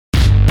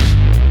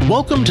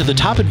Welcome to the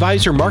Top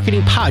Advisor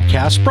Marketing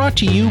Podcast, brought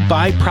to you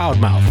by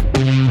Proudmouth.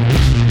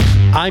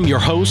 I'm your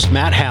host,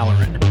 Matt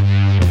Halloran.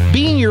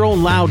 Being your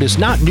own loud is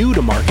not new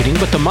to marketing,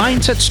 but the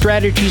mindset,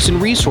 strategies,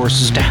 and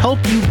resources to help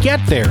you get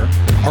there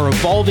are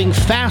evolving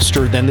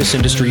faster than this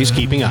industry is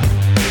keeping up.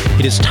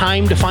 It is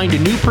time to find a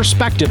new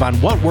perspective on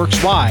what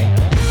works, why,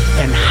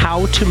 and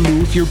how to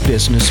move your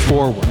business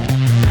forward.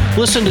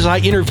 Listen as I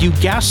interview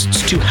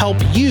guests to help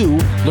you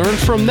learn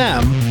from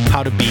them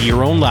how to be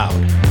your own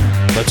loud.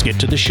 Let's get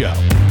to the show.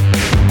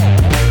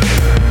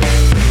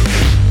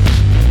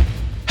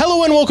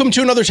 Hello and welcome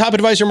to another Top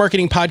Advisor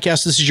Marketing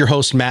Podcast. This is your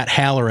host, Matt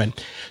Halloran.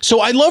 So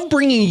I love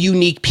bringing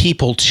unique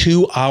people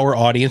to our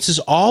audience, as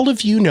all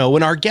of you know,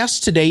 and our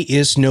guest today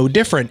is no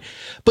different,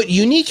 but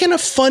unique in a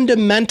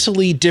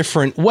fundamentally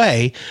different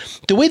way.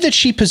 The way that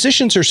she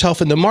positions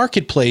herself in the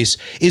marketplace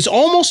is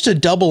almost a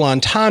double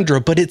entendre,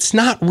 but it's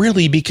not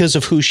really because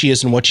of who she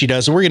is and what she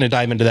does. And we're going to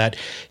dive into that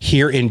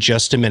here in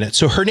just a minute.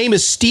 So her name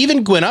is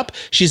Stephen Gwinnett.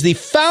 She's the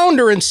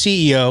founder and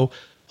CEO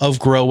of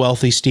Grow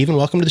Wealthy. Stephen,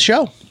 welcome to the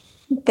show.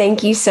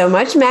 Thank you so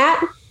much,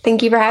 Matt.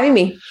 Thank you for having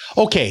me.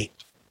 Okay.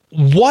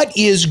 What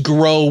is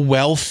Grow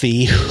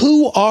Wealthy?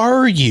 Who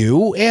are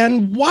you?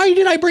 And why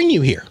did I bring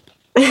you here?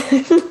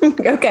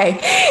 Okay.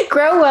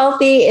 Grow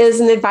Wealthy is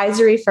an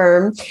advisory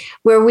firm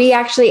where we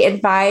actually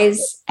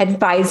advise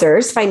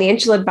advisors,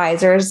 financial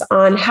advisors,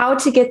 on how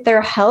to get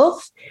their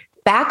health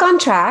back on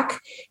track.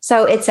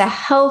 So it's a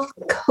health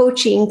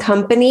coaching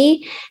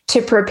company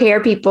to prepare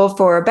people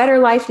for a better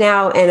life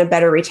now and a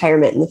better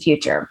retirement in the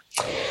future.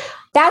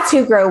 That's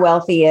who Grow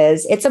Wealthy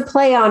is. It's a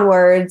play on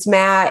words,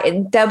 Matt.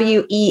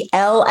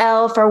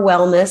 WELL for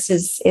wellness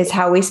is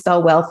how we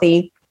spell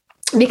wealthy,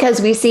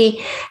 because we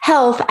see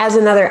health as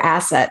another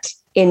asset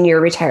in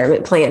your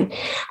retirement plan.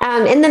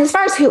 And then as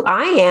far as who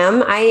I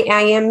am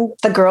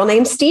the girl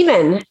named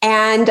Stephen,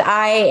 and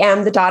I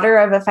am the daughter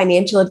of a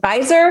financial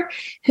advisor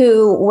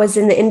who was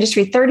in the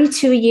industry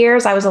 32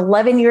 years. I was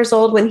 11 years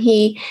old when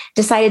he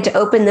decided to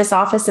open this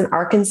office in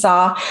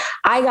Arkansas.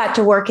 I got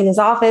to work in his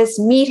office,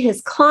 meet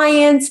his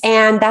clients,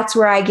 and that's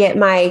where I get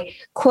my,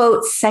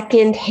 quote,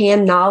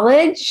 secondhand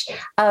knowledge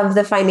of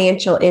the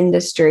financial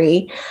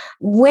industry.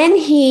 When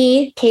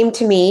he came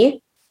to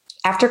me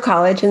after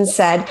college and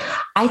said,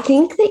 I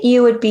think that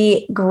you would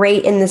be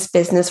great in this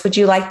business. Would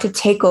you like to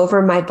take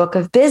over my book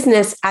of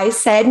business? I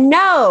said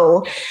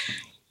no,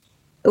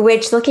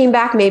 which looking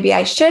back, maybe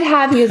I should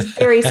have. He was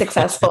very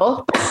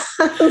successful.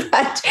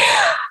 But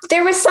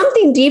there was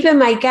something deep in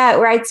my gut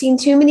where I'd seen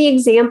too many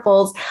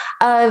examples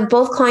of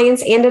both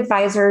clients and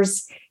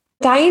advisors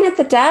dying at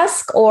the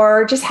desk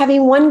or just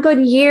having one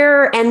good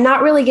year and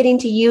not really getting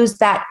to use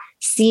that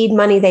seed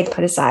money they'd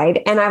put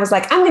aside. And I was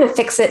like, I'm going to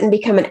fix it and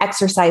become an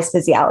exercise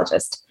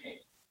physiologist.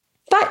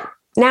 But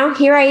now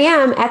here I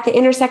am at the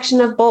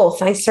intersection of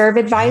both. I serve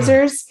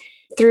advisors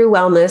through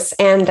wellness,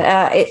 and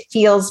it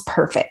feels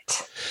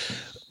perfect.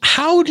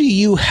 How do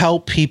you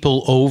help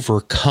people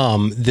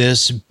overcome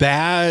this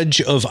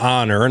badge of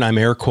honor, and I'm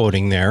air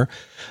quoting there,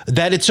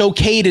 that it's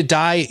okay to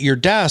die at your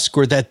desk,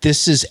 or that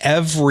this is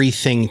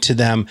everything to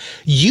them?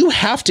 You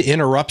have to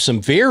interrupt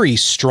some very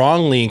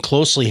strongly and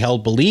closely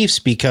held beliefs,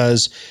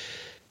 because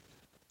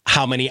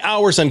how many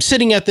hours I'm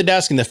sitting at the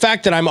desk and the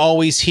fact that I'm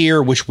always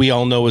here, which we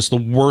all know is the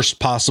worst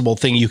possible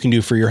thing you can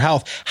do for your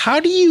health.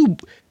 How do you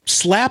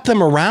slap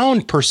them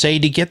around, per se,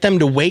 to get them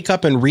to wake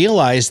up and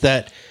realize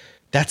that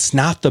that's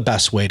not the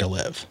best way to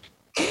live?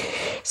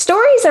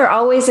 Stories are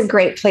always a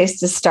great place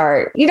to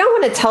start. You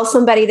don't want to tell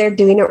somebody they're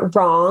doing it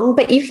wrong,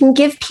 but you can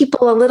give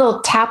people a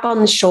little tap on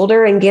the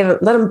shoulder and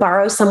let them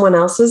borrow someone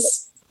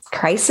else's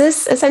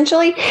crisis,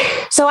 essentially.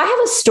 So I have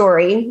a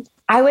story.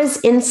 I was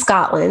in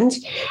Scotland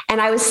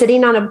and I was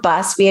sitting on a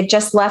bus. We had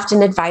just left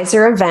an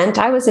advisor event.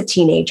 I was a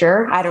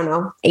teenager,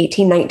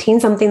 18, 19,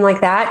 something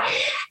like that.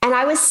 And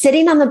I was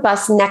sitting on the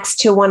bus next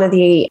to one of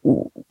the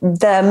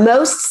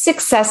most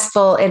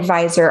successful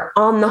advisor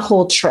on the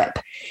whole trip.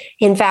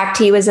 In fact,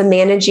 he was a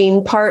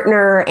managing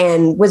partner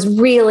and was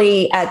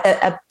really at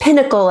a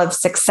pinnacle of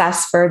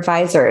success for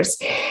advisors.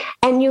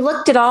 And you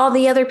looked at all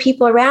the other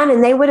people around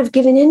and they would have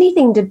given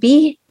anything to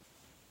be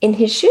in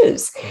his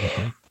shoes.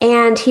 Mm-hmm.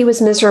 And he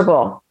was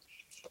miserable.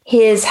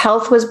 His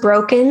health was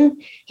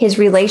broken. His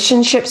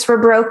relationships were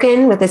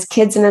broken with his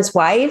kids and his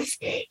wife.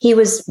 He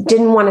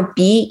didn't want to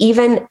be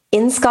even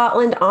in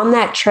Scotland on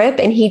that trip.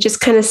 And he just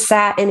kind of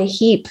sat in a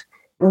heap,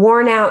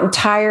 worn out and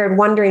tired,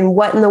 wondering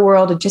what in the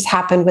world had just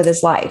happened with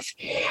his life.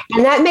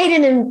 And that made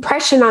an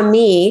impression on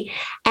me.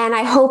 And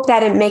I hope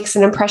that it makes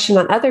an impression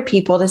on other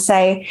people to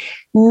say,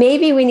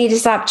 maybe we need to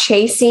stop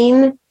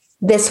chasing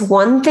this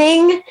one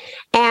thing.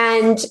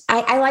 And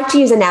I like to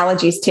use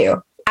analogies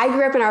too. I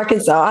grew up in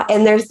Arkansas,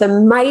 and there's the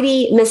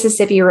mighty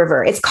Mississippi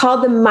River. It's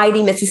called the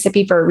mighty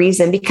Mississippi for a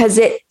reason, because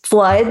it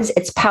floods,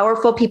 it's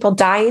powerful, people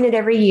die in it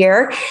every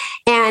year,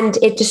 and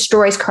it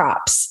destroys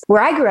crops.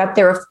 Where I grew up,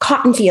 there were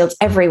cotton fields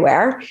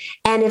everywhere.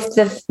 And if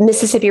the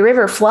Mississippi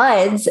River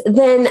floods,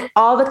 then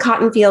all the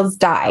cotton fields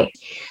die.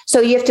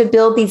 So you have to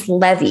build these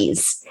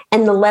levees.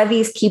 and the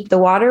levees keep the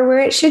water where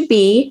it should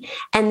be,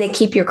 and they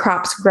keep your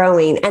crops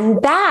growing.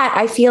 And that,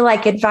 I feel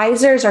like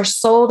advisors are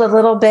sold a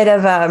little bit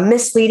of a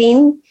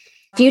misleading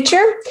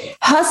future.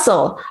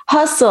 Hustle,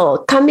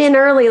 come in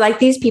early like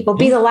these people,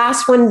 be the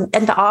last one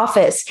at the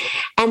office,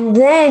 and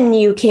then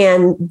you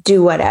can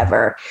do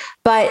whatever.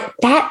 But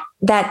that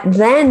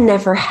then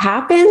never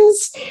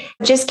happens.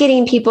 Just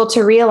getting people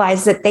to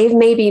realize that they've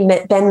maybe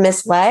been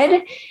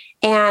misled,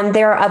 and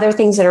there are other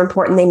things that are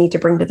important they need to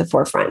bring to the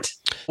forefront.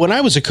 When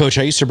I was a coach,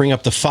 I used to bring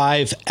up the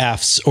 5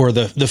 F's, or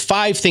the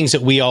 5 things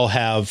that we all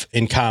have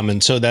in common.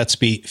 So that's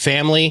be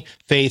family,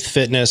 faith,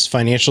 fitness,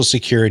 financial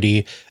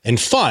security, and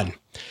fun.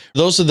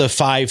 Those are the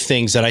 5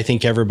 things that I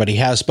think everybody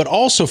has. But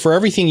also, for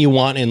everything you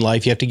want in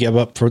life, you have to give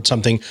up for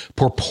something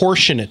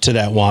proportionate to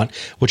that want,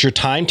 which are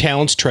time,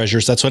 talents,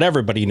 treasures. That's what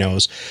everybody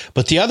knows.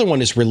 But the other one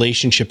is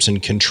relationships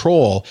and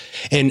control.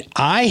 And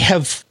I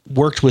have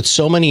worked with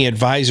so many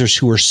advisors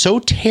who are so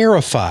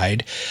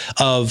terrified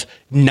of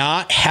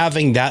not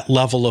having that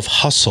level of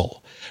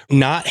hustle,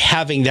 not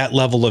having that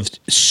level of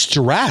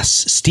stress.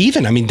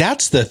 Stephen, I mean,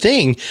 that's the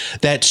thing,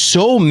 that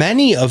so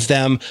many of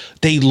them,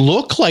 they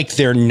look like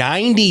they're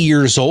 90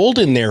 years old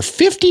and they're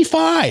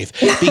 55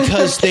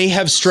 because they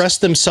have stressed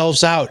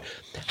themselves out.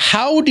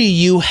 How do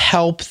you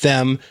help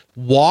them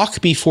walk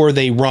before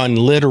they run,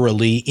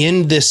 literally,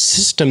 in this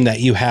system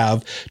that you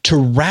have to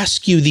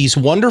rescue these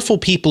wonderful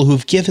people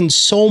who've given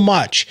so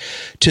much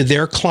to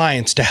their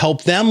clients to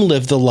help them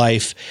live the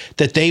life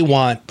that they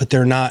want, but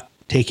they're not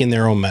taking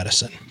their own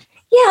medicine?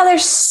 Yeah, they're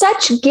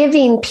such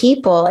giving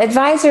people.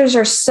 Advisors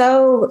are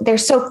so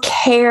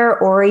care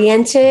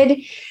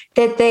oriented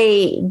that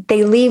they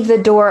leave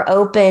the door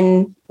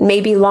open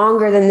maybe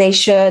longer than they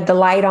should, the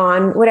light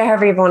on,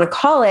 whatever you want to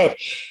call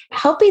it,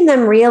 helping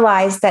them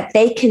realize that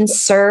they can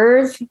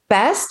serve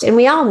best. And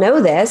we all know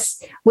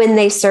this when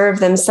they serve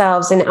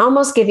themselves, and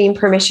almost giving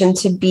permission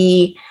to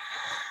be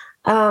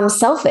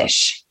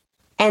selfish.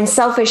 And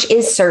selfish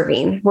is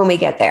serving when we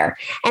get there.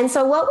 And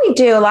so what we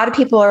do, a lot of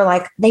people are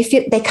like, they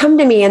come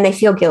to me and they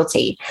feel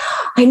guilty.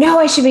 I know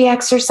I should be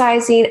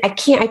exercising. I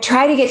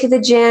try to get to the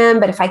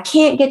gym, but if I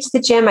can't get to the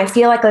gym, I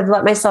feel like I've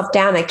let myself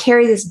down. I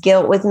carry this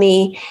guilt with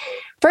me.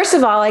 First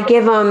of all, I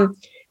give them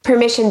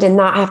permission to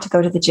not have to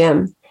go to the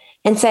gym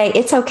and say,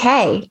 it's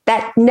okay.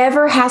 That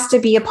never has to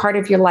be a part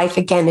of your life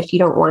again if you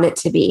don't want it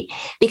to be,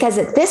 because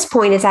at this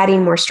point it's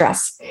adding more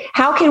stress.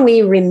 How can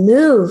we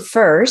remove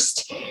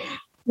first?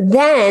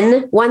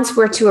 Then once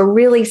we're to a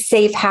really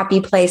safe,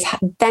 happy place,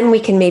 then we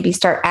can maybe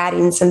start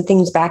adding some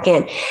things back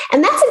in.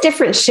 And that's a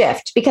different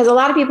shift, because a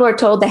lot of people are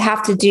told they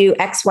have to do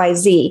X, Y,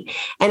 Z.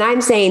 And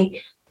I'm saying,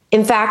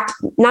 in fact,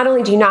 not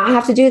only do you not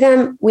have to do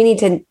them, I'm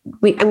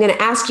going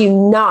to ask you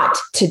not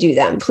to do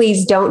them.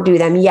 Please don't do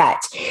them yet,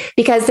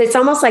 because it's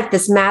almost like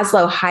this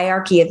Maslow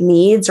hierarchy of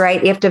needs, right?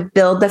 You have to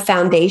build the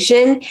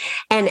foundation,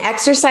 and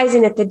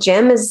exercising at the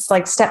gym is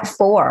like step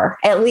 4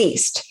 at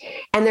least.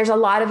 And there's a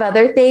lot of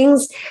other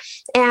things.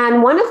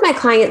 And one of my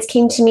clients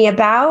came to me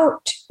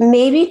about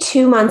maybe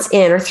 2 months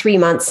in, or 3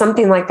 months,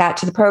 something like that,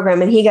 to the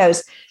program. And he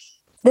goes,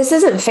 this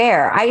isn't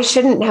fair. I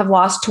shouldn't have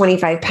lost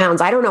 25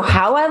 pounds. I don't know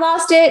how I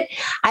lost it.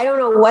 I don't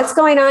know what's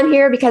going on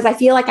here, because I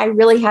feel like I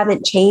really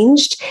haven't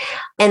changed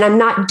and I'm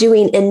not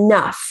doing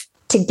enough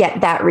to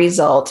get that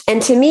result.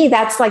 And to me,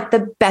 that's like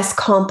the best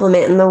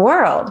compliment in the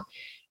world.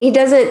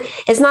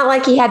 It's not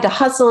like he had to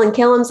hustle and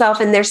kill himself.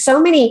 And there's so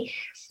many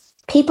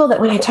people that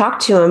when I talk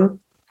to him,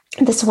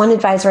 this one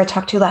advisor I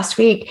talked to last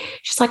week,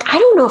 she's like, I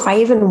don't know if I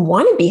even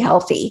want to be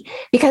healthy,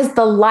 because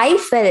the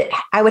life that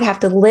I would have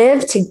to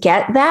live to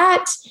get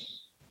that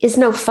is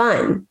no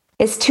fun.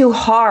 It's too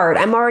hard.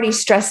 I'm already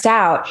stressed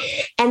out.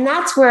 And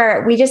that's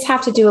where we just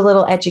have to do a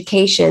little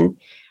education.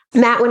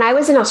 Matt, when I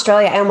was in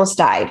Australia, I almost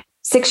died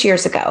 6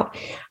 years ago.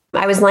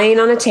 I was laying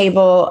on a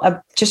table,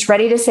 just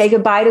ready to say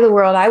goodbye to the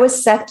world. I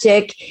was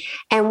septic.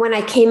 And when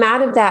I came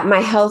out of that, my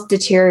health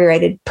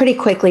deteriorated pretty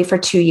quickly for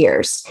 2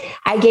 years.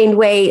 I gained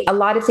weight. A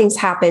lot of things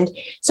happened.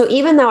 So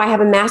even though I have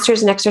a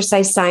master's in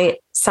exercise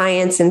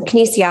science and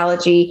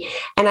kinesiology,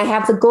 and I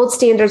have the gold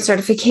standard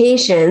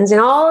certifications and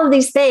all of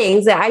these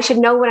things that I should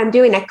know what I'm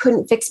doing, I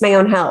couldn't fix my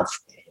own health.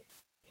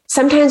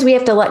 Sometimes we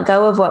have to let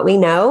go of what we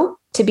know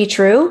to be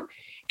true.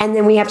 And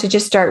then we have to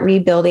just start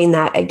rebuilding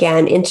that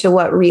again into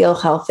what real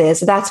health is.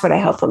 That's what I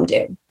help them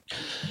do.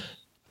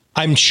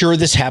 I'm sure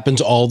this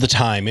happens all the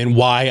time, and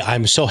why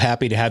I'm so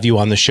happy to have you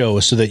on the show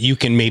is so that you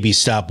can maybe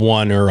stop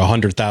 1 or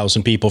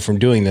 100,000 people from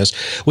doing this,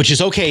 which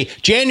is okay.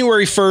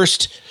 January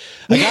 1st,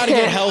 I got to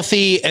get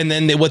healthy. And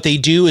then what they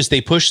do is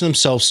they push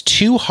themselves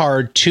too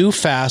hard, too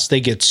fast.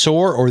 They get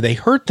sore or they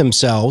hurt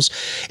themselves.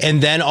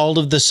 And then all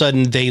of a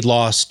sudden they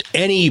lost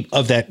any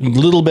of that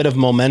little bit of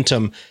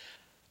momentum.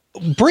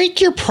 Break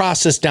your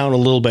process down a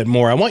little bit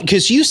more.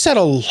 Because you said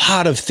a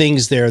lot of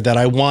things there that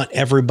I want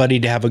everybody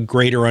to have a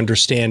greater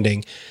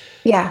understanding.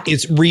 Yeah.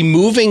 It's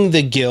removing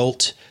the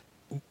guilt,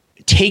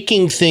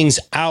 taking things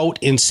out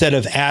instead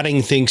of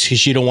adding things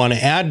because you don't want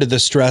to add to the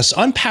stress.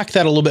 Unpack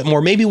that a little bit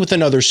more, maybe with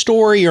another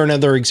story or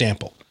another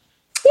example.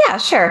 Yeah,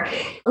 sure.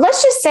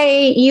 Let's just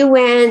say you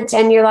went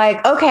and you're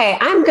like, okay,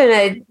 I'm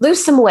going to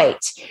lose some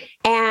weight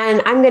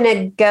and I'm going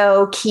to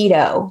go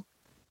keto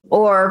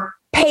or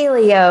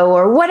paleo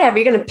or whatever.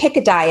 You're going to pick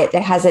a diet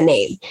that has a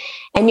name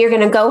and you're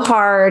going to go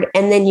hard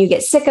and then you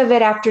get sick of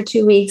it after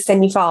 2 weeks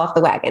and you fall off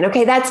the wagon.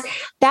 Okay,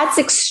 that's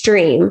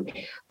extreme.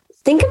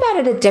 Think about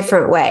it a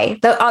different way.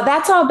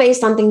 That's all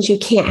based on things you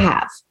can't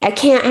have. I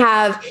can't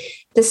have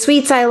the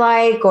sweets I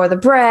like or the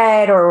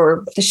bread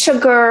or the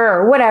sugar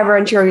or whatever,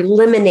 and you're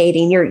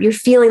eliminating, you're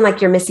feeling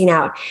like you're missing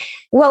out.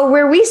 Well,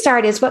 where we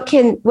start is what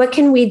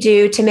can we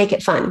do to make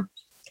it fun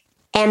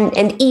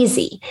and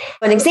easy?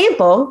 An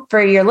example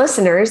for your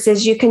listeners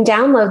is you can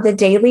download the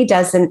Daily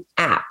Dozen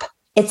app.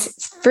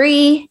 It's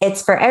free.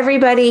 It's for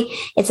everybody.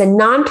 It's a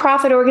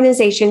nonprofit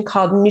organization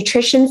called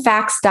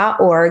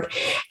nutritionfacts.org,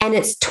 and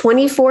it's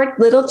 24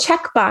 little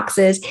check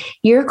boxes.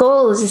 Your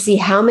goal is to see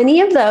how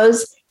many of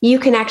those you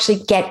can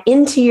actually get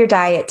into your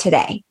diet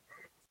today.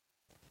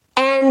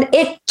 And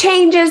it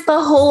changes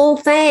the whole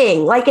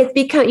thing. Like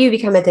you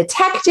become a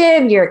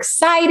detective, you're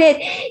excited.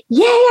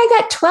 Yay, I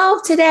got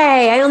 12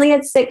 today. I only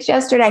had 6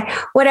 yesterday,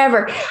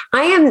 whatever.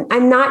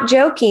 I'm not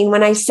joking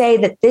when I say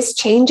that this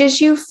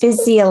changes you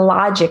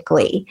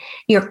physiologically.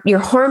 Your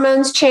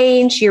hormones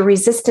change, your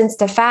resistance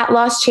to fat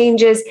loss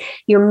changes,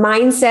 your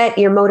mindset,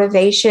 your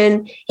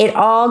motivation, it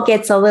all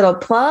gets a little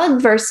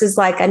plug versus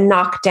like a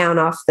knockdown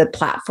off the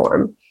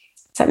platform.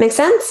 Does that make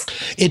sense?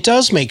 It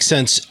does make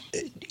sense.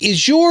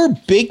 Is your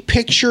big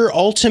picture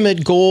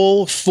ultimate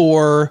goal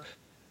for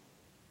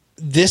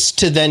this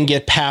to then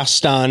get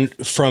passed on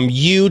from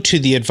you to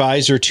the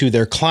advisor to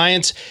their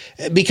clients?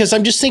 Because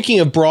I'm just thinking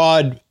of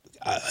broad,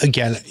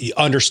 again,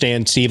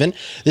 understand, Stephen,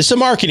 this is a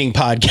marketing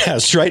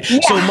podcast, right? Yeah.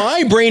 So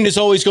my brain is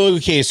always going,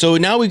 okay, so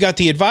now we've got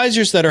the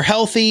advisors that are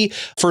healthy.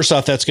 First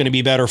off, that's going to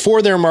be better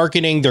for their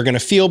marketing. They're going to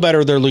feel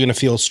better. They're going to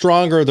feel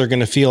stronger. They're going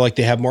to feel like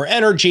they have more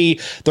energy.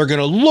 They're going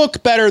to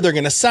look better. They're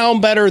going to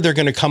sound better. They're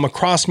going to come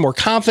across more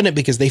confident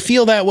because they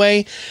feel that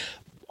way.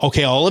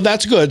 Okay, all of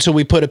that's good. So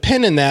we put a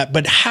pin in that.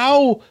 But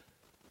how...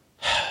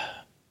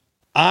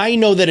 I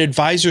know that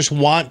advisors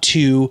want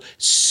to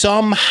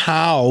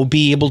somehow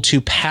be able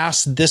to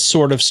pass this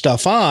sort of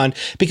stuff on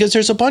because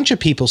there's a bunch of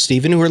people,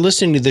 Stephen, who are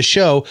listening to the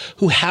show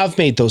who have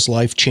made those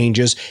life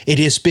changes. It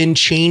has been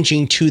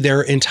changing to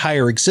their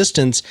entire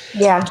existence.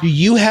 Yeah. Do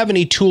you have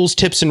any tools,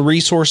 tips, and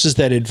resources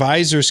that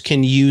advisors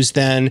can use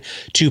then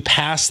to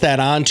pass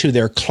that on to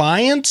their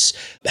clients?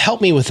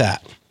 Help me with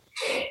that.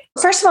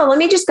 First of all, let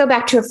me just go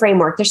back to a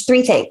framework. There's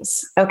 3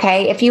 things,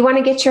 okay? If you want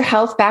to get your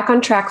health back on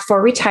track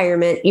for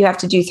retirement, you have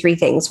to do 3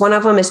 things. One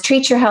of them is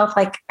treat your health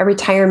like a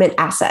retirement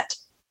asset,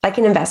 like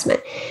an investment.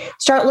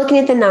 Start looking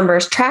at the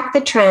numbers, track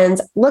the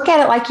trends, look at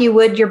it like you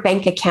would your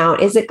bank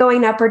account. Is it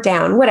going up or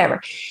down?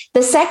 Whatever.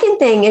 The second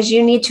thing is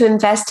you need to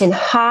invest in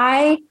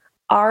high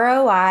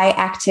ROI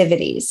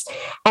activities.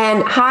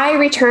 And high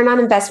return on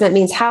investment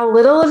means how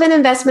little of an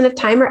investment of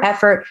time or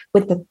effort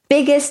with the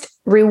biggest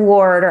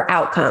reward or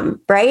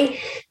outcome, right?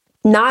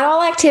 Not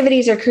all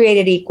activities are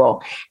created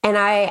equal. And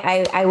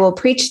I will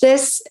preach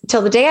this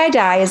till the day I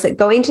die, is that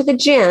going to the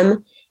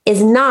gym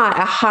is not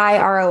a high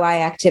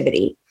ROI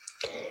activity.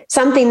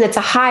 Something that's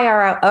a high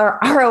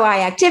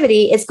ROI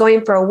activity is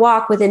going for a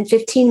walk within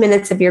 15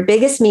 minutes of your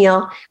biggest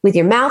meal with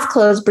your mouth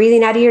closed,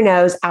 breathing out of your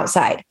nose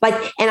outside.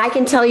 And I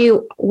can tell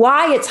you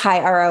why it's high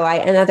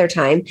ROI another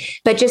time,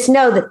 but just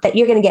know that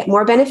you're going to get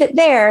more benefit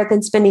there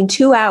than spending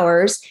 2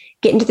 hours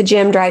getting to the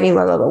gym, driving,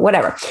 blah, blah, blah,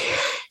 whatever.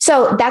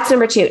 So that's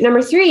number 2.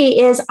 Number 3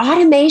 is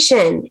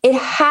automation. It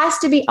has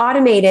to be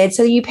automated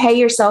so you pay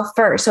yourself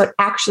first. So it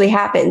actually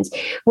happens.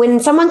 When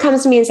someone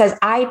comes to me and says,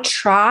 I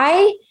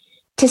try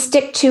to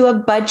stick to a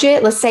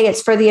budget, let's say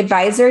it's for the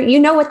advisor, you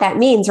know what that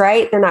means,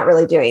 right? They're not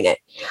really doing it.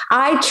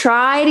 I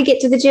try to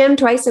get to the gym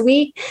twice a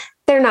week.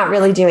 They're not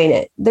really doing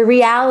it. The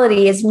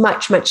reality is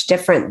much, much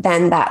different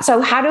than that. So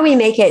how do we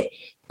make it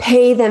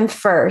pay them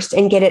first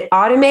and get it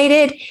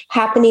automated,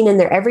 happening in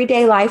their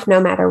everyday life, no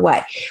matter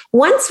what?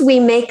 Once we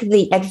make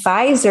the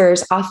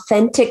advisors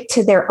authentic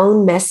to their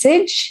own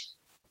message,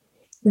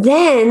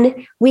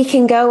 then we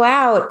can go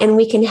out and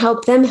we can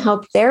help them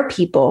help their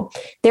people,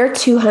 their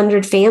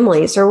 200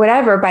 families or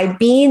whatever, by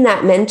being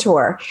that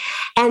mentor.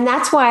 And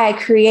that's why I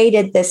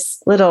created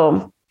this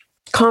little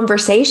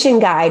conversation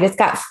guide. It's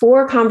got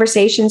 4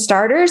 conversation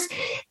starters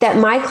that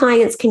my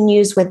clients can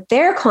use with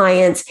their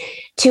clients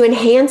to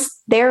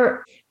enhance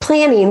their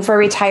planning for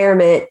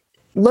retirement,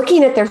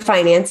 looking at their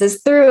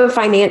finances through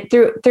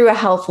a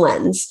health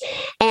lens.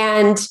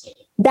 And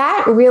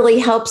that really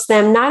helps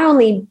them not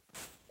only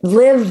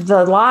live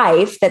the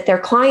life that their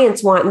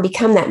clients want and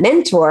become that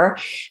mentor,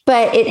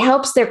 but it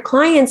helps their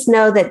clients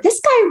know that this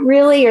guy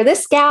really, or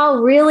this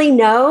gal really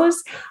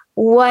knows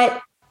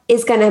what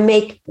is going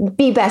to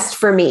be best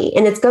for me.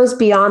 And it goes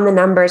beyond the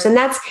numbers. And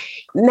that's,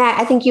 Matt,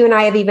 I think you and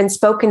I have even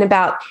spoken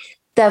about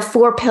the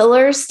 4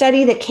 pillars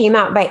study that came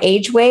out by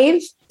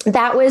AgeWave.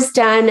 That was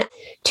done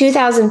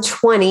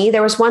 2020,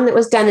 there was one that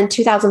was done in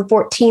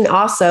 2014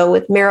 also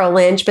with Merrill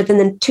Lynch, but then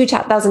in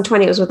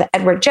 2020, it was with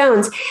Edward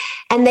Jones.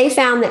 And they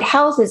found that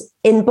health is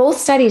in both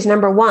studies,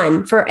 number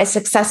one for a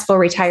successful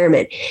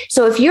retirement.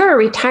 So if you're a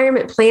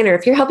retirement planner,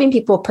 if you're helping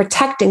people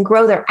protect and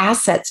grow their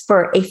assets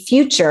for a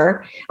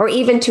future or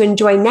even to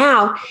enjoy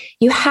now,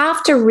 you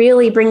have to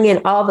really bring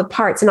in all the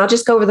parts. And I'll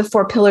just go over the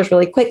 4 pillars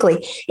really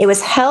quickly. It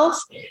was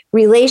health,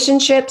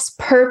 relationships,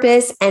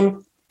 purpose,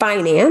 and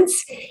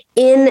finance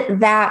in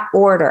that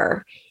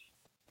order.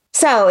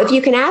 So if you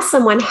can ask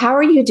someone, how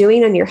are you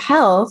doing on your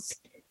health?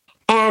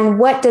 And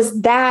what does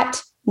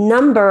that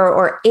number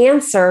or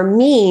answer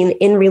mean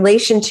in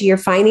relation to your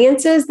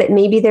finances, that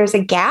maybe there's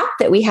a gap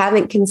that we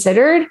haven't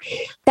considered?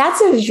 That's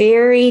a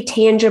very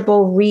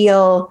tangible,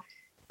 real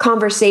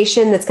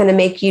conversation that's going to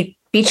make you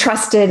be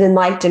trusted and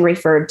liked and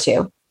referred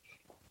to.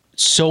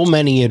 So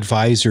many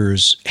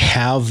advisors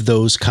have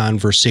those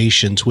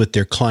conversations with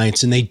their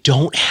clients and they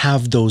don't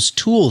have those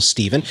tools,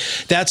 Stephen.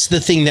 That's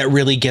the thing that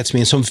really gets me.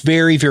 And so I'm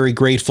very, very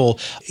grateful.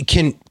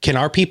 Can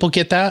our people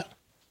get that?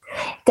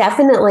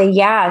 Definitely,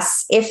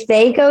 yes. If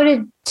they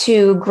go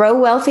to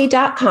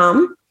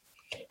growwealthy.com,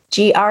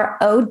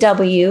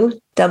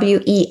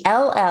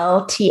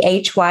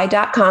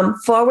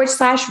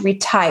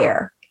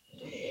 growwellthy.com/retire.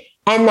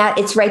 And that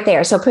it's right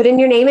there. So put in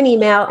your name and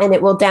email and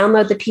it will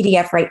download the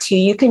PDF right to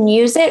you. You can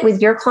use it with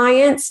your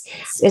clients.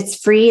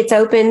 It's free. It's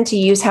open to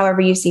use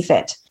however you see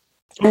fit.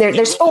 And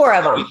there's 4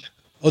 of them.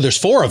 Oh, there's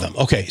 4 of them.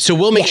 Okay. So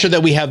we'll make sure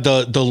that we have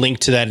the link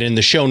to that in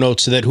the show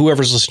notes so that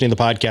whoever's listening to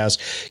the podcast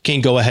can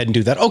go ahead and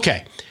do that.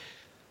 Okay.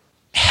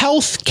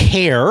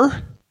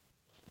 Healthcare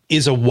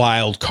is a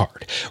wild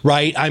card,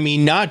 right? I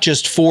mean, not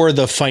just for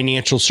the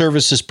financial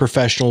services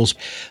professionals,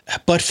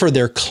 but for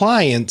their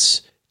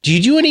clients. Do you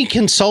do any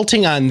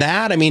consulting on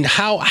that? I mean,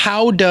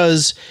 how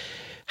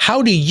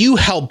do you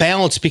help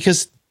balance?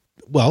 Because,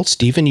 well,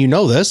 Stephen, you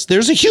know this,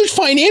 there's a huge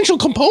financial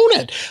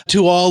component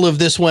to all of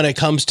this when it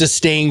comes to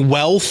staying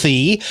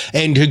wealthy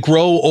and to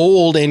grow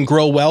old and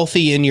grow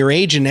wealthy in your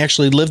age and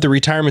actually live the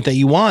retirement that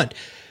you want.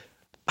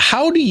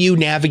 How do you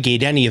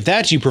navigate any of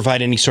that? Do you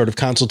provide any sort of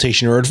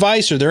consultation or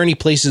advice? Are there any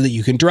places that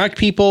you can direct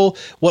people?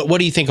 What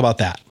do you think about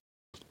that?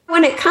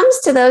 When it comes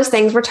to those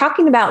things, we're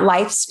talking about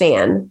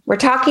lifespan. We're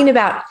talking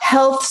about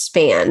health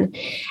span.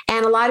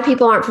 And a lot of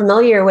people aren't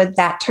familiar with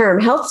that term,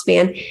 health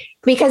span,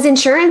 because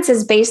insurance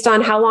is based on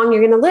how long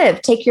you're going to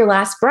live, take your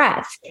last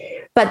breath.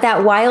 But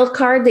that wild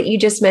card that you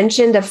just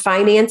mentioned of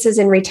finances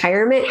and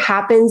retirement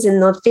happens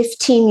in the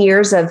 15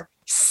 years of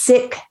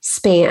sick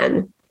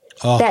span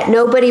that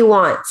nobody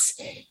wants.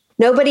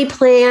 Nobody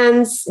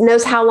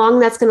knows how long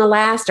that's going to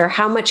last or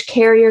how much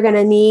care you're going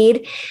to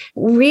need.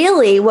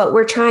 Really, what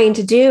we're trying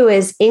to do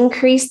is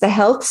increase the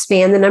health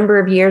span, the number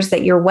of years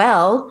that you're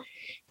well,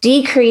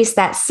 decrease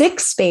that sick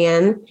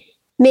span.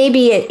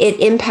 Maybe it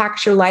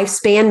impacts your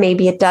lifespan.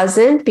 Maybe it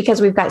doesn't, because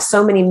we've got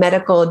so many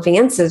medical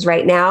advances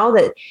right now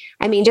that,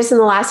 I mean, just in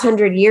the last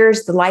 100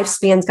 years, the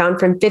lifespan's gone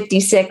from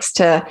 56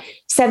 to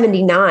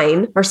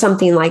 79 or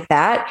something like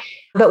that.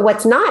 But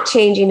what's not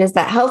changing is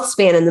that health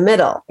span in the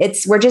middle.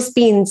 We're just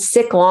being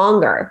sick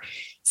longer.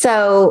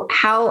 So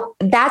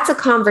that's a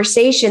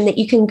conversation that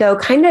you can go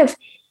kind of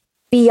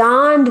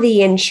beyond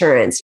the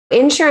insurance.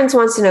 Insurance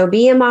wants to know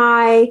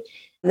BMI.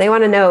 They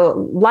want to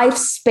know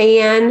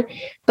lifespan,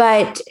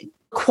 but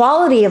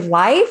quality of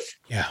life,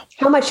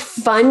 how much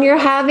fun you're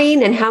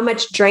having and how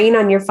much drain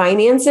on your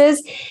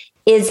finances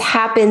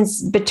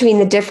happens between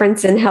the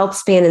difference in health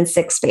span and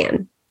sick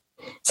span.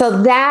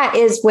 So that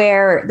is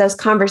where those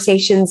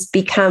conversations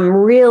become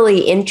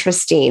really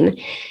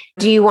interesting.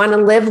 Do you want to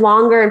live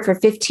longer and for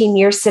 15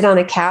 years sit on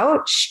a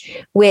couch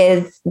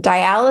with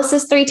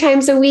dialysis 3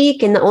 times a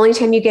week and the only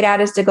time you get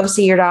out is to go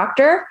see your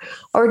doctor?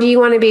 Or do you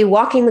want to be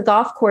walking the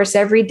golf course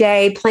every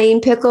day,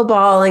 playing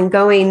pickleball and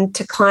going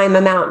to climb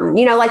a mountain?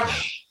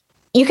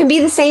 You can be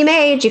the same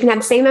age, you can have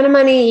the same amount of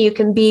money, you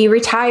can be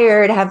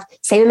retired, have the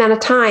same amount of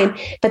time,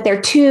 but they're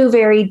 2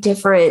 very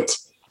different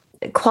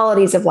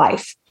qualities of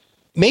life.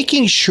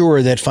 Making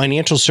sure that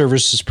financial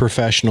services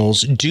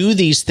professionals do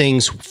these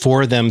things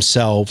for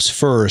themselves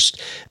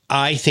first,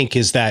 I think,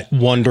 is that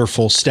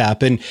wonderful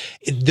step. And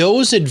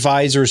those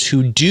advisors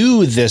who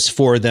do this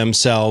for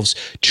themselves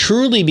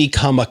truly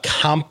become a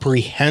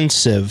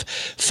comprehensive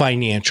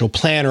financial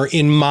planner,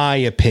 in my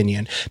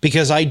opinion,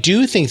 because I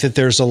do think that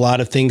there's a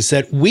lot of things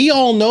that we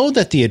all know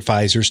that the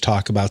advisors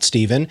talk about,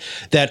 Stephen,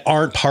 that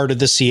aren't part of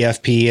the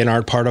CFP and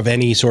aren't part of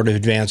any sort of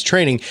advanced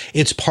training.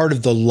 It's part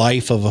of the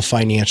life of a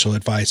financial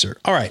advisor.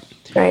 All right.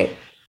 Right.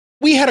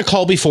 We had a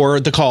call before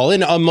the call,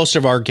 and most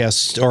of our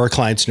guests or our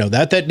clients know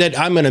that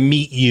I'm going to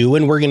meet you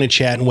and we're going to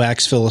chat and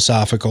wax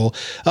philosophical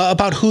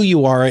about who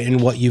you are and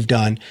what you've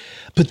done.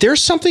 But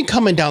there's something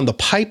coming down the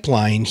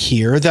pipeline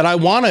here that I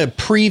want to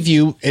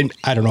preview. And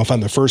I don't know if I'm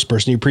the first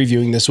person you're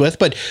previewing this with,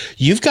 but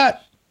you've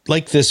got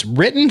like this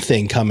written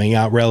thing coming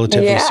out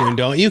relatively soon,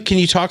 don't you? Can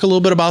you talk a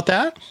little bit about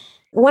that?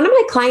 One of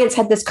my clients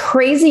had this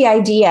crazy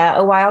idea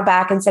a while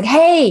back and said,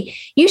 hey,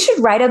 you should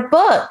write a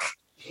book.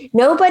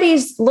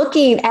 Nobody's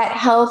looking at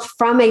health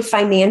from a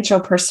financial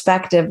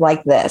perspective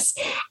like this.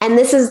 And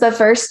this is the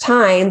first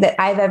time that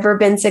I've ever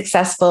been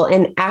successful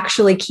in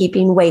actually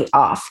keeping weight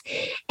off.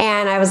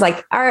 And I was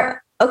like,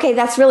 okay,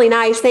 that's really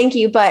nice. Thank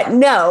you. But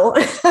no.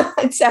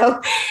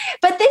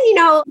 But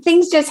then,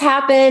 things just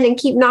happen and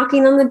keep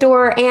knocking on the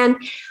door. And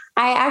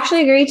I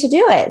actually agreed to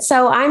do it.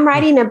 So I'm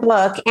writing a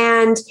book,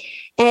 and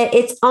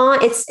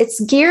it's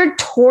geared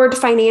toward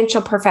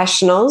financial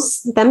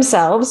professionals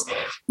themselves,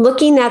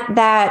 looking at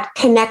that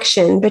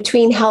connection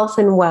between health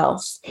and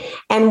wealth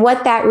and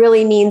what that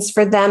really means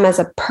for them as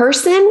a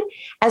person,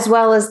 as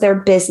well as their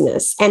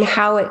business, and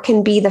how it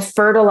can be the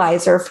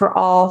fertilizer for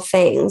all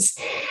things.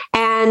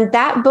 And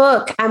that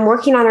book, I'm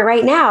working on it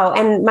right now.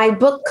 And my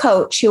book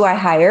coach, who I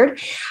hired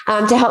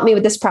to help me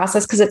with this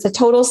process, because it's a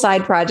total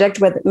side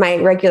project with my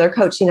regular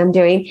coaching I'm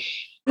doing,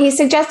 he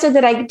suggested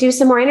that I do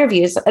some more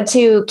interviews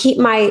to keep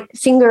my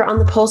finger on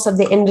the pulse of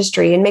the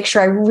industry and make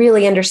sure I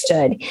really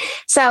understood.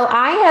 So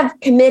I have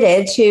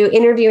committed to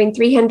interviewing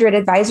 300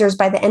 advisors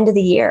by the end of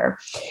the year.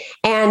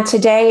 And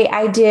today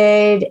I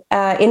did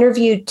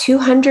interview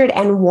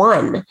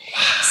 201.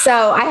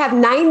 So I have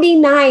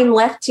 99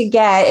 left to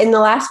get in the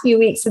last few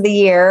weeks of the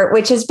year,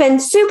 which has been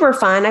super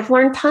fun. I've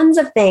learned tons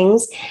of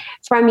things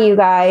from you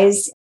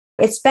guys.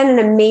 It's been an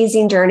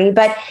amazing journey,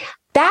 but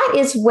that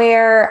is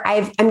where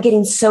I'm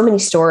getting so many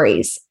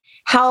stories.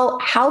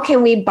 How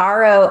can we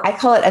borrow, I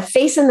call it a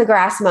face in the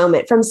grass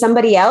moment from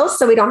somebody else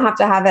so we don't have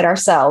to have it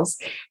ourselves?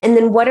 And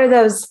then what are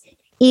those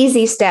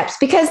easy steps?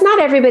 Because not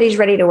everybody's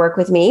ready to work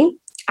with me.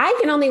 I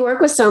can only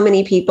work with so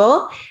many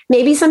people.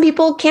 Maybe some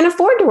people can't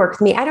afford to work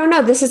with me. I don't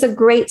know. This is a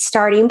great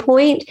starting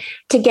point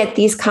to get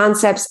these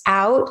concepts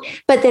out,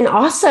 but then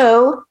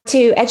also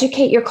to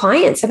educate your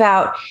clients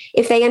about,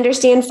 if they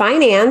understand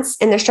finance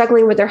and they're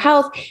struggling with their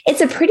health,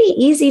 it's a pretty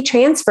easy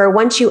transfer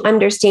once you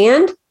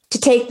understand to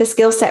take the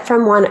skill set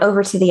from one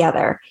over to the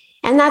other.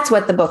 And that's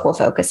what the book will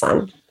focus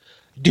on.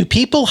 Do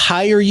people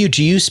hire you?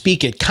 Do you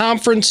speak at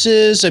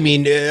conferences? I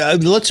mean,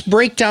 let's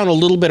break down a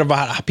little bit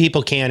about how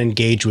people can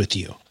engage with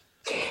you.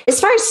 As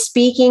far as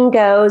speaking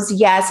goes,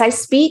 yes, I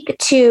speak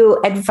to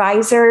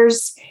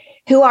advisors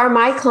who are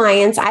my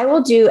clients. I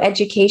will do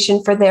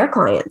education for their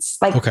clients,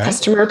 like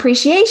customer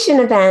appreciation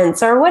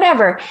events or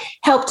whatever,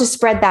 help to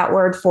spread that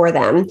word for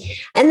them.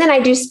 And then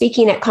I do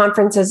speaking at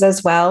conferences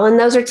as well. And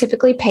those are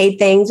typically paid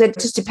things. It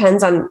just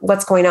depends on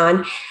what's going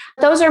on.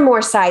 Those are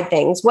more side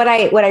things. What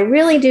I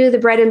really do, the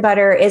bread and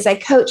butter, is I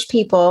coach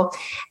people,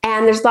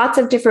 and there's lots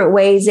of different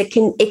ways. It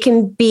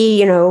can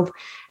be,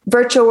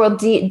 virtual world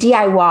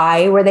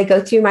DIY, where they go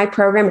through my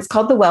program. It's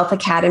called the Wealth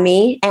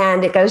Academy,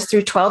 and it goes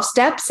through 12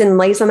 steps and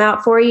lays them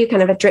out for you,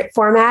 kind of a drip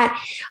format,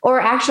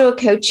 or actual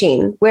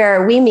coaching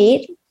where we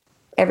meet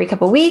every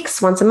couple of weeks,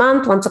 once a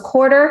month, once a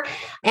quarter.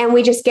 And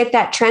we just get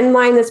that trend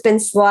line that's been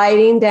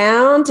sliding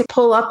down to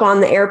pull up on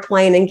the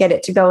airplane and get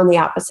it to go in the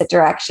opposite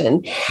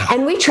direction.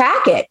 And we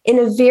track it in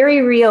a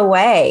very real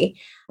way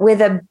with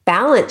a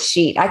balance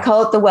sheet. I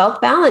call it the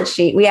wealth balance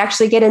sheet. We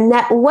actually get a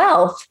net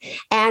wealth,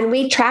 and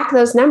we track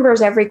those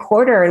numbers every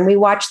quarter, and we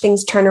watch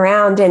things turn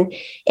around. And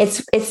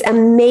it's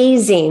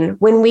amazing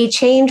when we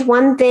change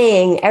one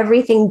thing,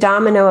 everything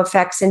domino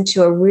effects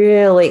into a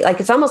really,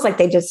 it's almost like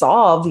they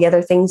dissolve, the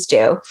other things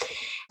do.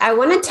 I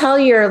want to tell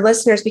your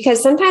listeners,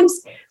 because sometimes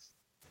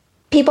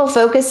people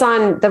focus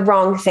on the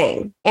wrong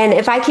thing. And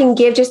if I can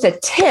give just a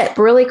tip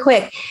really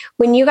quick,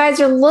 when you guys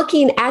are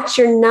looking at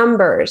your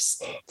numbers,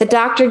 the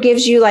doctor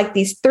gives you like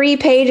these 3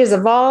 pages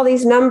of all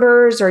these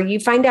numbers, or you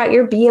find out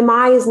your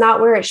BMI is not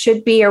where it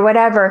should be or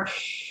whatever.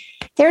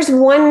 There's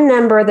one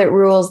number that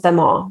rules them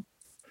all.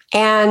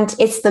 And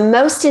it's the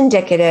most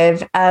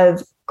indicative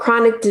of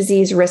chronic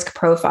disease risk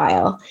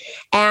profile.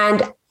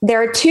 And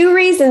there are 2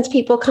 reasons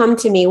people come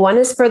to me. One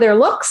is for their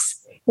looks.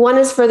 One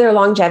is for their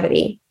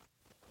longevity.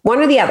 One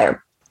or the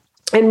other.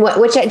 And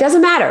which it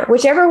doesn't matter.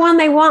 Whichever one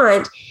they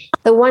want,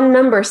 the one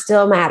number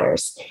still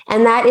matters.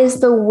 And that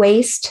is the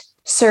waist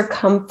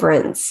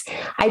circumference.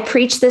 I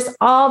preach this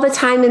all the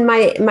time in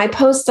my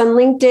posts on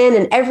LinkedIn,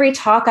 and every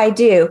talk I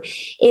do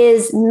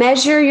is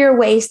measure your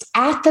waist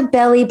at the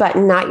belly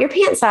button, not your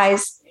pant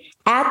size,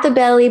 at the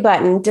belly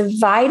button,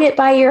 divide it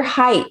by your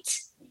height.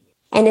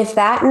 And if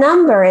that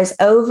number is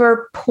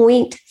over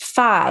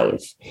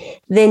 0.5,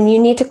 then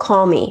you need to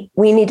call me.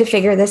 We need to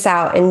figure this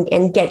out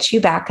and get you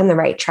back on the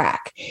right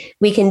track.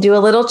 We can do a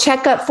little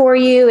checkup for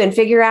you and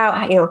figure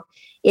out,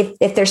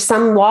 if there's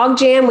some log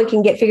jam, we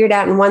can get figured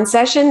out in one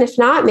session. If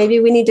not,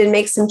 maybe we need to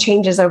make some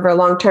changes over a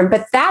long term.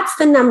 But that's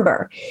the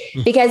number,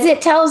 because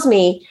it tells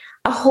me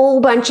a whole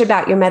bunch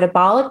about your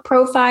metabolic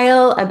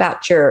profile,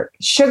 about your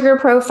sugar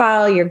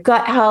profile, your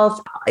gut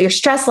health, your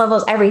stress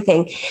levels,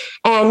 everything.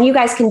 And you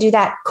guys can do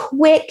that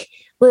quick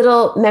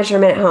little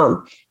measurement at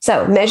home.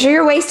 So measure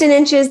your waist in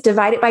inches,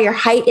 divide it by your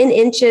height in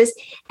inches.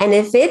 And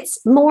if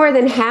it's more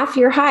than half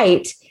your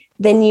height,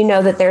 then you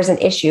know that there's an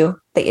issue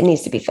that it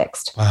needs to be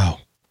fixed. Wow.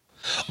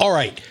 All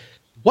right.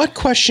 What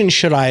question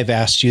should I have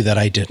asked you that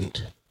I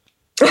didn't?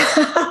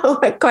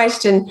 What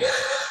question?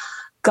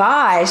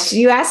 Gosh,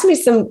 you asked me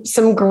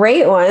some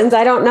great ones.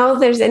 I don't know if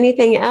there's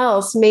anything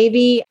else.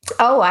 Maybe,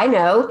 I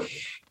know.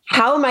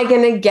 How am I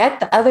going to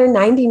get the other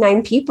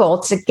 99 people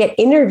to get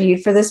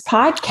interviewed for this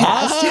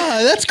podcast?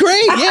 That's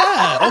great.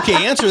 Yeah.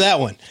 Okay. Answer that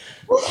one.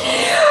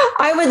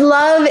 I would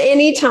love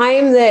any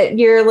time that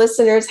your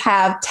listeners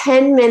have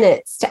 10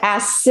 minutes to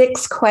ask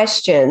 6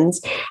 questions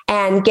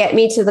and get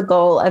me to the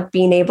goal of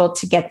being able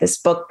to get this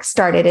book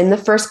started in the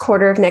first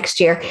quarter of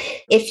next year.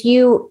 If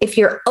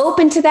you're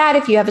open to that,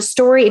 if you have a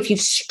story, if you've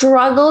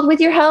struggled with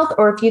your health,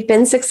 or if you've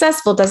been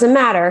successful, doesn't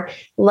matter.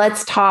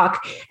 Let's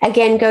talk.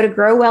 Again, go to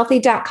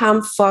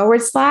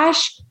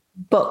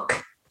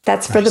growwealthy.com/book.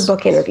 That's for the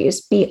book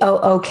interviews,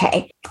 BOOK.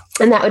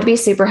 And that would be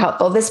super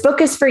helpful. This book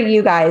is for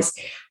you guys.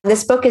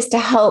 This book is to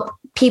help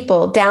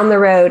people down the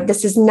road.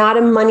 This is not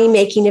a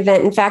money-making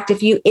event. In fact,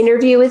 if you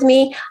interview with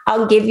me,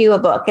 I'll give you a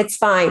book. It's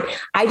fine.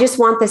 I just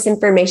want this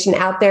information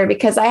out there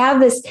because I have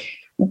this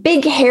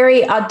big,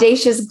 hairy,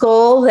 audacious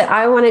goal that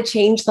I want to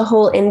change the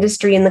whole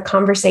industry and the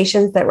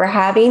conversations that we're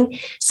having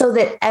so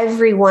that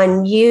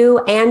everyone, you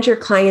and your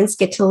clients,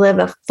 get to live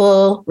a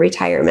full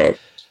retirement.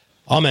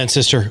 Amen,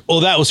 sister.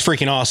 Well, that was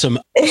freaking awesome.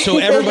 So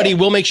everybody,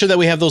 we'll make sure that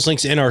we have those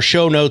links in our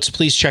show notes.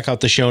 Please check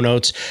out the show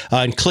notes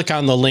and click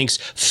on the links.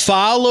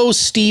 Follow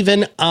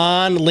Stephen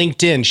on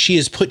LinkedIn.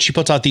 She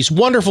puts out these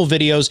wonderful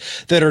videos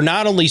that are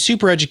not only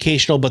super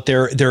educational, but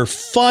they're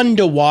fun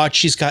to watch.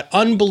 She's got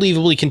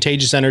unbelievably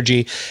contagious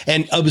energy,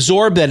 and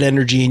absorb that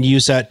energy and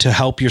use that to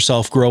help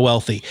yourself grow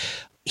wealthy.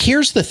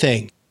 Here's the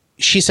thing.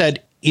 She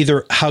said,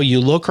 either how you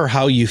look or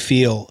how you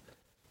feel.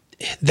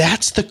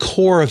 That's the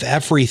core of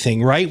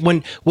everything, right?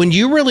 When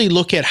you really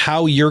look at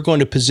how you're going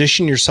to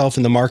position yourself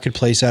in the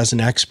marketplace as an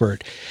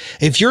expert,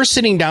 if you're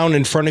sitting down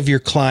in front of your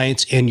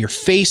clients and your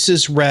face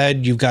is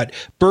red, you've got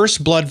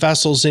burst blood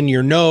vessels in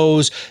your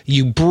nose,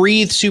 you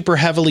breathe super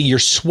heavily, you're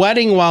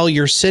sweating while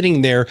you're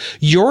sitting there,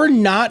 you're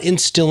not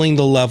instilling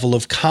the level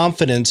of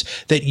confidence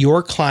that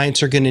your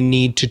clients are going to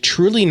need to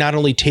truly not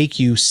only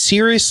take you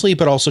seriously,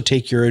 but also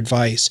take your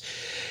advice.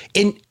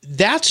 And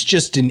that's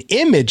just an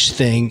image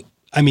thing.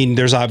 I mean,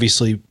 there's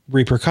obviously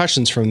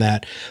repercussions from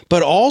that,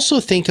 but also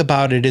think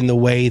about it in the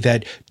way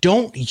that,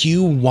 don't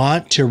you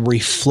want to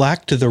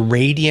reflect the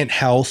radiant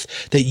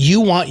health that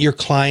you want your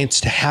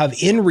clients to have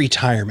in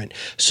retirement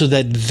so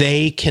that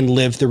they can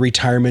live the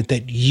retirement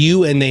that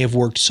you and they have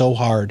worked so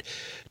hard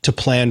to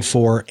plan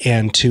for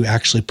and to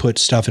actually put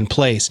stuff in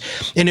place?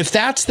 And if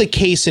that's the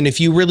case, and if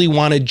you really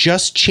want to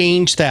just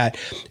change that,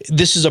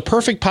 this is a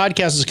perfect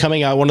podcast. Is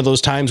coming out one of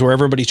those times where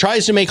everybody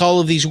tries to make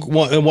all of these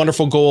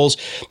wonderful goals.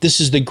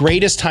 This is the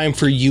greatest time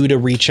for you to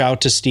reach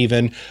out to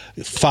Stephen,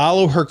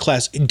 follow her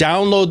class,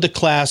 download the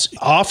class,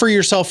 offer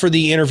yourself for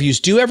the interviews,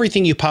 do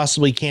everything you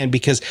possibly can,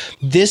 because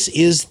this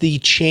is the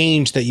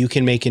change that you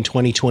can make in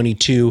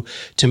 2022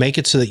 to make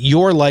it so that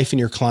your life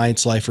and your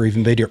client's life are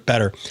even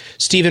better.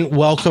 Stephen,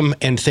 welcome,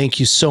 and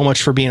thank you so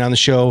much for being on the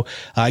show.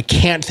 I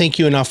can't thank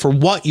you enough for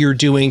what you're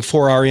doing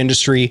for our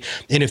industry.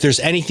 And if there's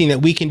anything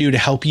that we can do to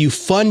help you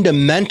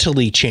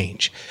fundamentally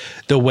change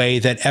the way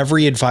that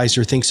every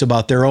advisor thinks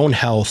about their own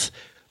health,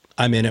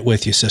 I'm in it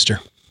with you, sister.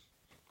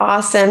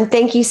 Awesome.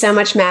 Thank you so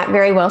much, Matt.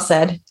 Very well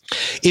said.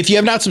 If you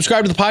have not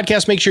subscribed to the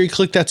podcast, make sure you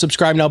click that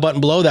subscribe now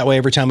button below. That way,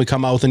 every time we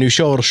come out with a new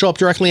show, it'll show up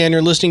directly on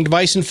your listening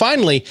device. And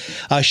finally,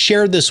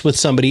 share this with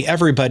somebody.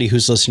 Everybody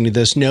who's listening to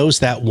this knows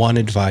that one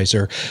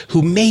advisor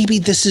who maybe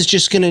this is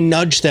just going to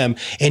nudge them,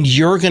 and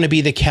you're going to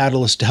be the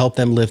catalyst to help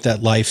them live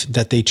that life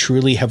that they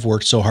truly have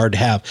worked so hard to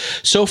have.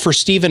 So for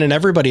Stephen and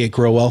everybody at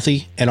Grow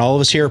Wealthy and all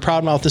of us here at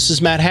Proudmouth, this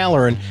is Matt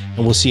Halloran,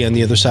 and we'll see you on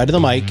the other side of the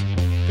mic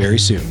very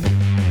soon.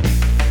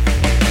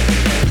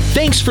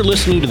 Thanks for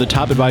listening to the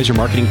Top Advisor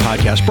Marketing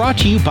Podcast, brought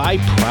to you by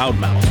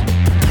Proudmouth.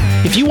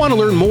 If you want to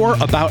learn more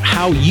about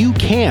how you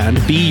can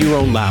be your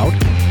own loud,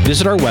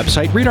 visit our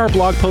website, read our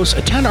blog posts,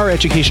 attend our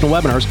educational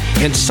webinars,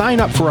 and sign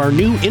up for our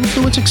new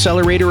Influence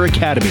Accelerator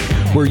Academy,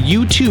 where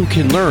you too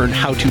can learn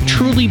how to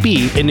truly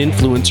be an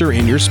influencer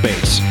in your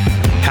space.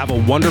 Have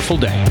a wonderful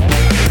day.